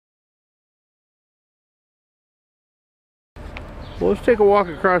Well, let's take a walk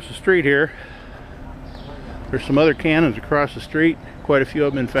across the street here. There's some other cannons across the street, quite a few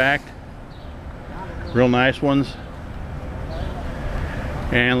of them in fact. Real nice ones.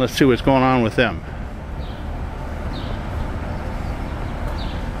 And let's see what's going on with them.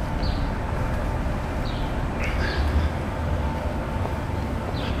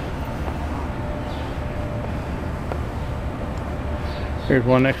 Here's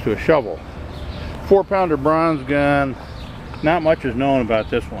one next to a shovel. 4-pounder bronze gun. Not much is known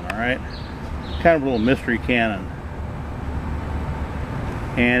about this one, alright? Kind of a little mystery cannon.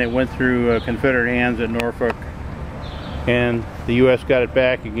 And it went through Confederate hands at Norfolk. And the U.S. got it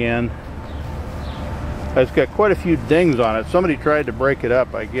back again. It's got quite a few dings on it. Somebody tried to break it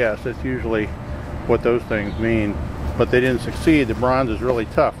up, I guess. That's usually what those things mean. But they didn't succeed. The bronze is really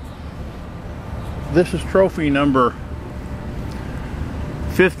tough. This is trophy number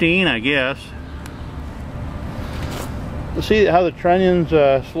 15, I guess. See how the trunnions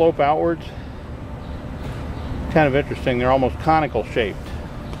slope outwards? Kind of interesting. They're almost conical shaped.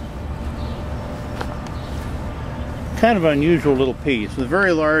 Kind of unusual little piece. A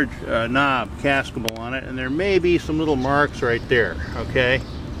very large knob cascable on it, and there may be some little marks right there. Okay,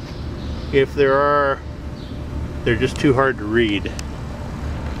 if there are, they're just too hard to read,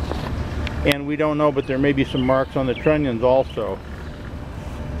 and we don't know, but there may be some marks on the trunnions also.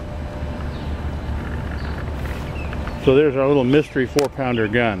 So there's our little mystery 4-pounder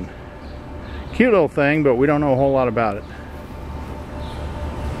gun. Cute little thing, but we don't know a whole lot about it.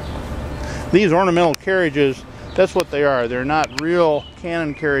 These ornamental carriages, that's what they are. They're not real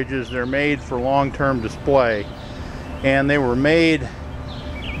cannon carriages. They're made for long-term display. And they were made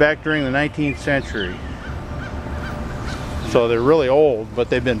back during the 19th century. So they're really old, but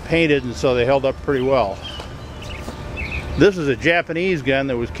they've been painted, and so they held up pretty well. This is a Japanese gun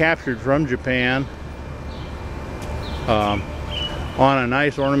that was captured from Japan. On a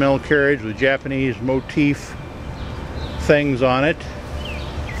nice ornamental carriage with Japanese motif things on it.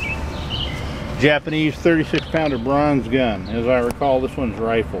 Japanese 36-pounder bronze gun. As I recall, this one's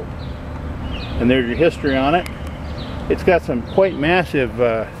rifled. And there's your history on it. It's got some quite massive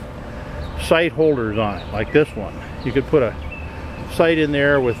sight holders on it, like this one. You could put a sight in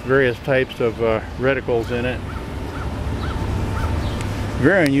there with various types of reticles in it.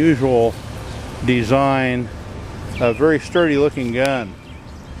 Very unusual design. A very sturdy looking gun.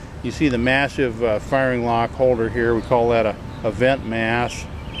 You see the massive firing lock holder here. We call that a vent mass.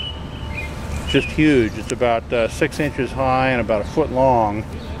 Just huge. It's about 6 inches high and about 1 foot long.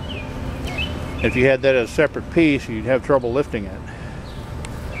 If you had that as a separate piece, you'd have trouble lifting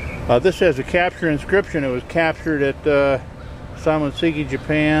it. This has a capture inscription. It was captured at Samoseki,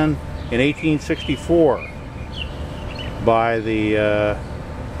 Japan in 1864 by the,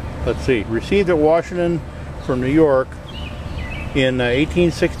 let's see, received at Washington from New York in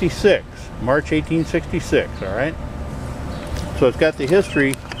 1866, March 1866, all right? So it's got the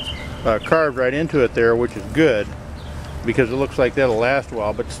history carved right into it there, which is good because it looks like that'll last a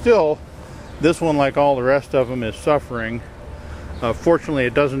while. But still, this one, like all the rest of them, is suffering. Fortunately,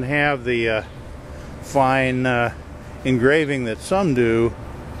 it doesn't have the fine engraving that some do,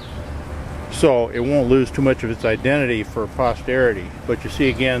 so it won't lose too much of its identity for posterity. But you see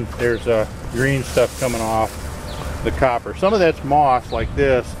again, there's green stuff coming off the copper. Some of that's moss like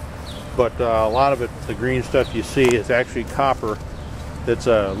this, but a lot of it, the green stuff you see, is actually copper that's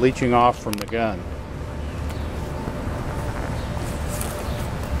leaching off from the gun.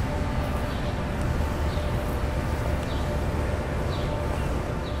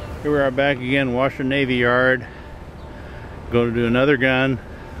 Here we are back again, Washington Navy Yard. Going to do another gun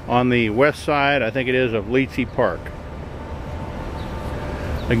on the west side, I think it is, of Leetzie Park.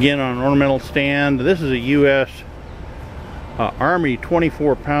 Again on an ornamental stand. This is a U.S. Army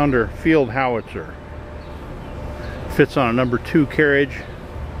 24-pounder field howitzer. Fits on a number 2 carriage.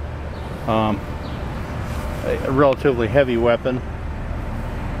 A relatively heavy weapon.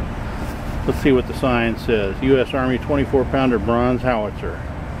 Let's see what the sign says. U.S. Army 24-pounder bronze howitzer.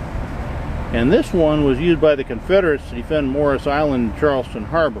 And this one was used by the Confederates to defend Morris Island and Charleston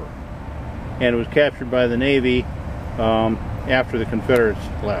Harbor. And it was captured by the Navy after the Confederates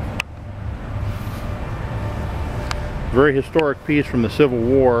left. Very historic piece from the Civil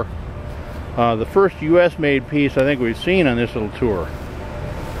War. The first U.S. made piece I think we've seen on this little tour.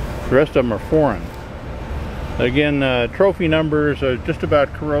 The rest of them are foreign. Again, trophy numbers are just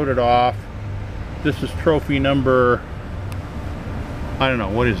about corroded off. This is trophy number, I don't know,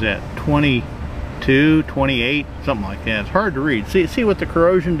 what is that? 22, 28, something like that. It's hard to read. See what the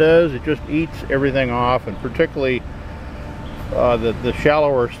corrosion does? It just eats everything off, and particularly the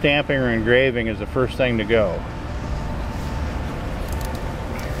shallower stamping or engraving is the first thing to go.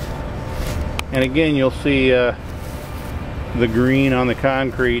 And again, you'll see the green on the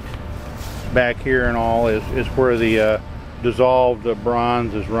concrete back here and all is where the dissolved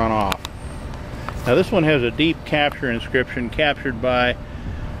bronze is run off. Now this one has a deep capture inscription, captured by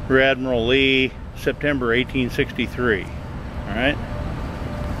Rear Admiral Lee, September 1863. All right.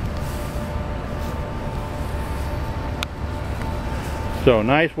 So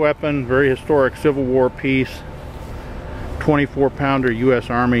nice weapon, very historic Civil War piece. 24-pounder U.S.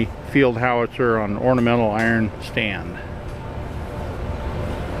 Army field howitzer on an ornamental iron stand.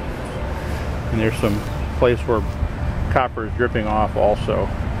 And there's some place where copper is dripping off also.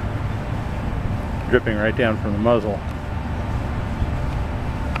 Dripping right down from the muzzle.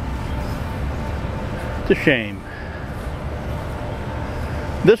 It's a shame.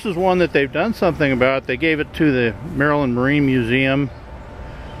 This is one that they've done something about. They gave it to the Maryland Marine Museum.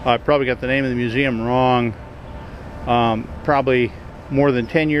 I probably got the name of the museum wrong. Probably more than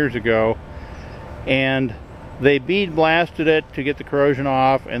 10 years ago. And they bead blasted it to get the corrosion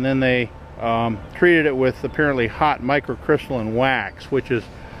off, and then they treated it with apparently hot microcrystalline wax, which is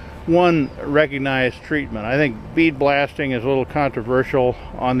one recognized treatment. I think bead blasting is a little controversial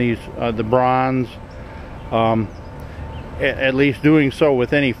on these the bronze. At least doing so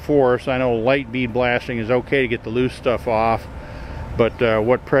with any force. I know light bead blasting is okay to get the loose stuff off, but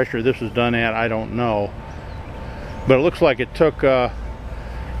what pressure this is done at, I don't know. But it looks like it took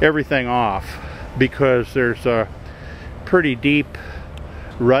everything off, because there's pretty deep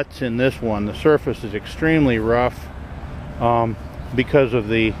ruts in this one. The surface is extremely rough because of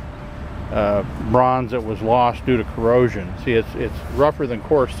the bronze that was lost due to corrosion. See, it's rougher than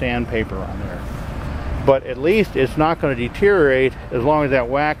coarse sandpaper on there. But at least it's not going to deteriorate as long as that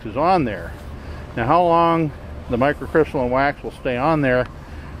wax is on there. Now, how long the microcrystalline wax will stay on there,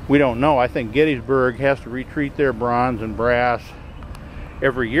 we don't know. I think Gettysburg has to retreat their bronze and brass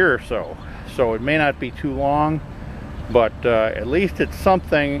every year or so. So it may not be too long, but at least it's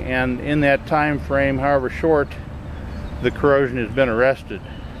something, and in that time frame, however short, the corrosion has been arrested.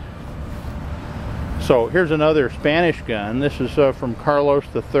 So here's another Spanish gun. This is from Carlos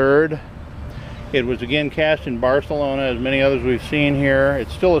III. It was again cast in Barcelona, as many others we've seen here.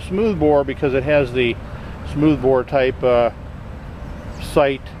 It's still a smoothbore because it has the smoothbore type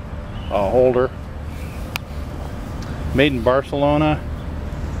sight holder. Made in Barcelona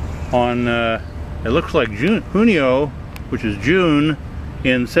on, it looks like Junio, which is June,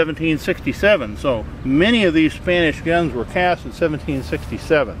 in 1767. So many of these Spanish guns were cast in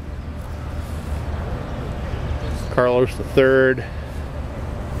 1767. Carlos III.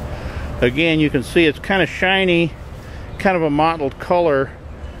 Again, you can see it's kind of shiny, kind of a mottled color,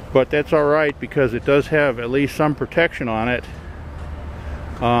 but that's all right because it does have at least some protection on it.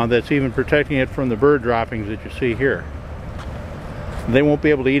 That's even protecting it from the bird droppings that you see here. They won't be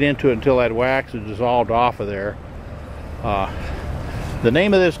able to eat into it until that wax is dissolved off of there. The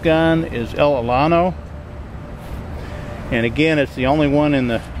name of this gun is El Alano, and again, it's the only one in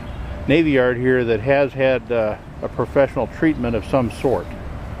the Navy Yard here that has had a professional treatment of some sort.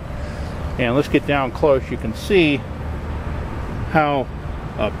 And let's get down close. You can see how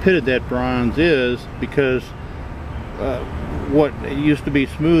pitted that bronze is, because what used to be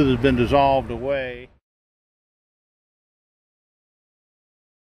smooth has been dissolved away.